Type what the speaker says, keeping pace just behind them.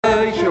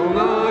I shall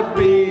not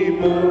be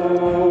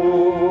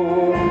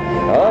moved.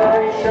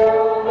 I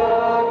shall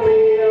not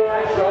be,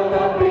 I shall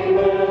not be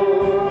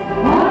moved.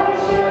 I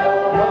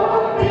shall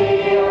not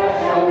be, I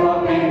shall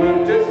not be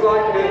moved. Just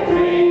like a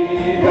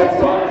tree that's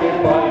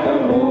planted by the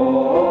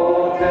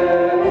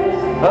waters,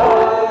 I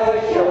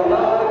shall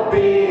not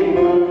be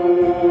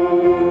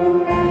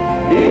moved.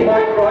 In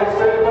my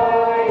Christ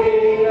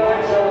abiding, I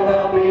shall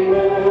not be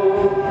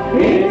moved.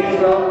 In His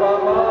love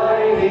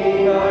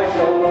abiding, I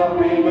shall not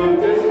be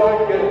moved. Just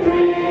like a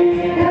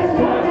tree that's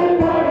planted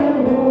by the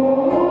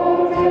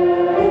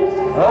waters,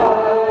 I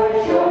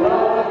shall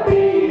not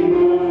be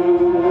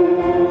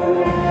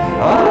moved.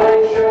 I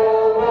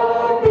shall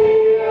not be,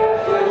 I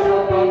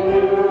shall not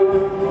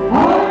move. I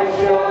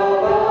shall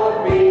not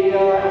be, I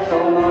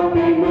shall not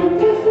be moved.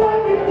 Just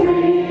like a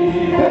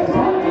tree that's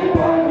planted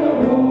by the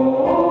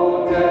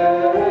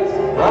waters,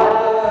 I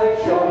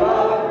shall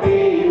not be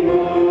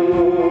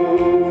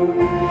moved.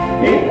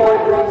 If I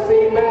trust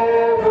Him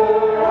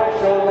ever, I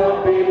shall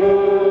not be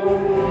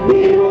moved.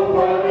 He will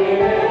find me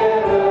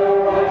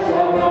ever, I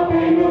shall not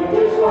be moved.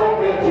 Just like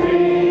a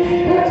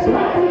tree that's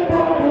planted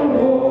by the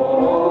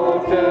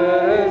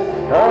waters,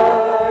 I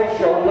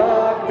shall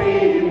not be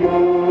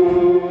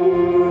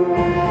moved.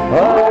 I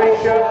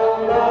shall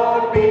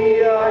not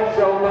be, I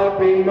shall not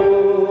be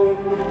moved.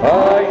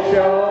 I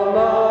shall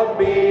not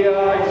be,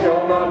 I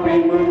shall not be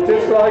moved.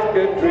 Just like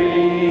a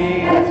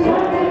tree that's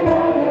planted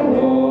by the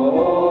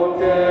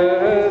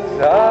waters,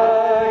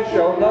 I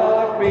shall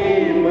not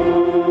be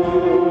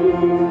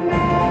moved.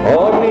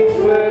 On His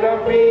word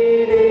I'm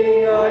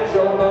feeding, I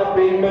shall not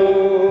be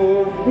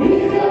moved.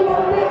 He's the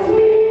one that's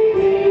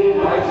leading,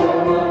 I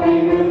shall not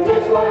be moved.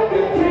 Just like a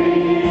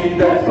tree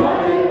that's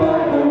planted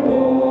by the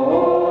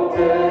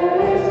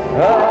waters,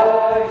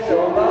 I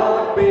shall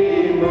not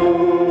be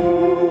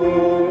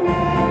moved.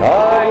 I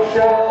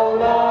shall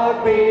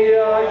not be,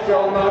 I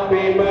shall not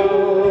be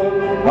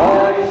moved.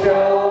 I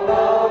shall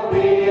not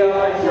be,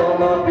 I shall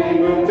not be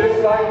moved.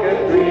 Just like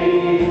a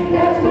tree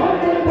that's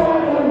planted by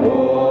the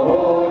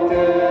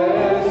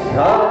waters,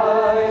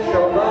 I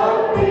shall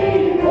not be.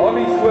 On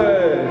His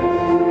word,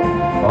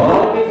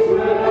 on His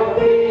word I'm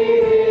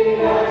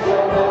feeding, I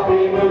shall not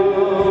be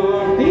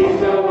moved. He's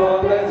the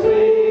one that's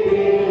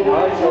leading, I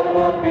shall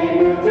not be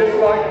moved. Just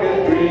like a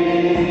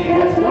tree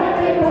that's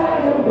planted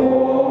by the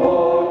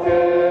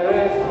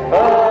waters, I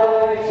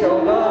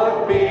shall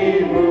not be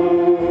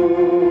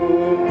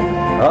moved.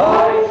 I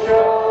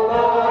shall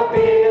not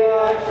be, I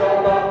shall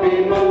not be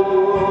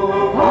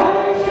moved. I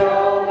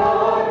shall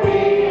not be,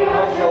 I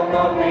shall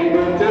not be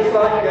moved. Just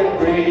like a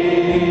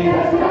tree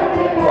that's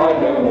planted by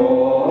the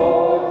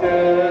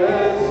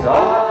waters,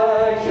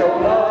 I shall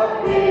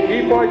not be.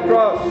 If I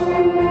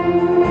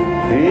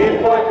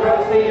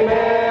trust Him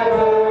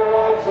ever, I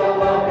shall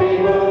not be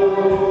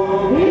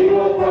moved. He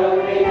will find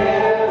me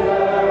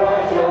ever, I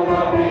shall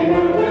not be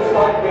moved. Just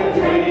like a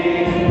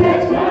tree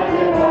that's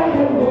planted by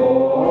the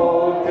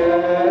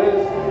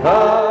waters, I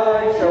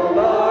shall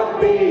not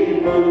be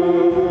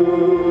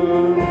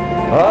moved.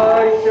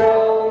 I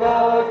shall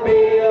not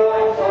be,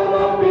 I shall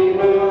not be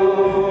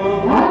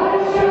moved. I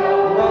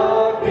shall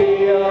not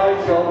be,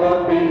 I shall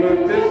not be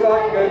moved. Just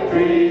like a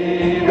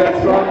tree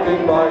that's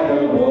planted by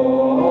the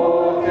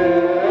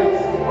waters,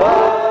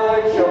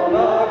 I shall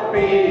not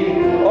be.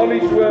 On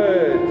His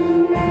words,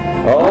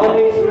 on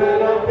His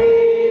word I'm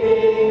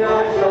feeding,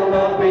 I shall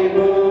not be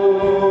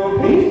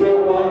moved. He's the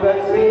one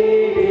that's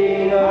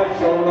leading, I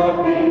shall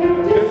not be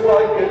moved. Just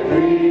like a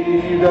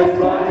tree that's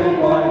planted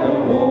by the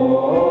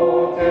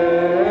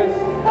waters,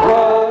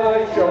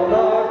 I shall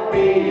not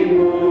be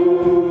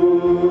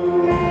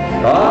moved.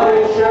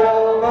 I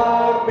shall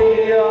not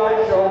be,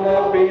 I shall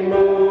not be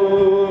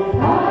moved.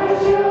 I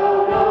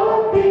shall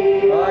not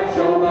be, I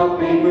shall not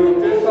be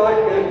moved. Just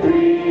like a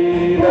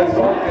tree that's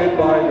planted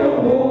by the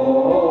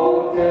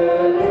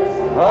waters,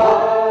 I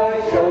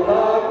shall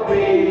not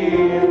be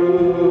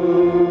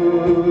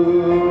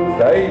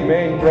moved.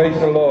 Amen. Praise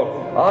the Lord.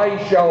 I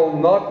shall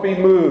not be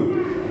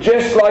moved.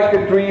 Just like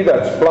a tree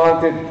that's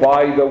planted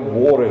by the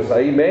waters.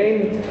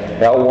 Amen.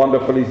 How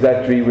wonderful is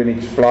that tree when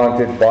it's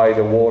planted by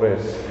the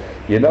waters.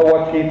 You know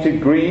what keeps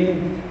it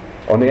green?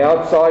 On the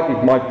outside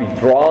it might be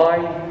dry,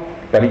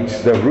 but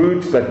it's the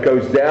roots that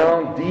goes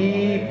down,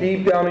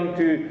 deep down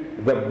into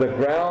the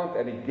ground,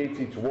 and it gets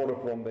its water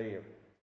from there.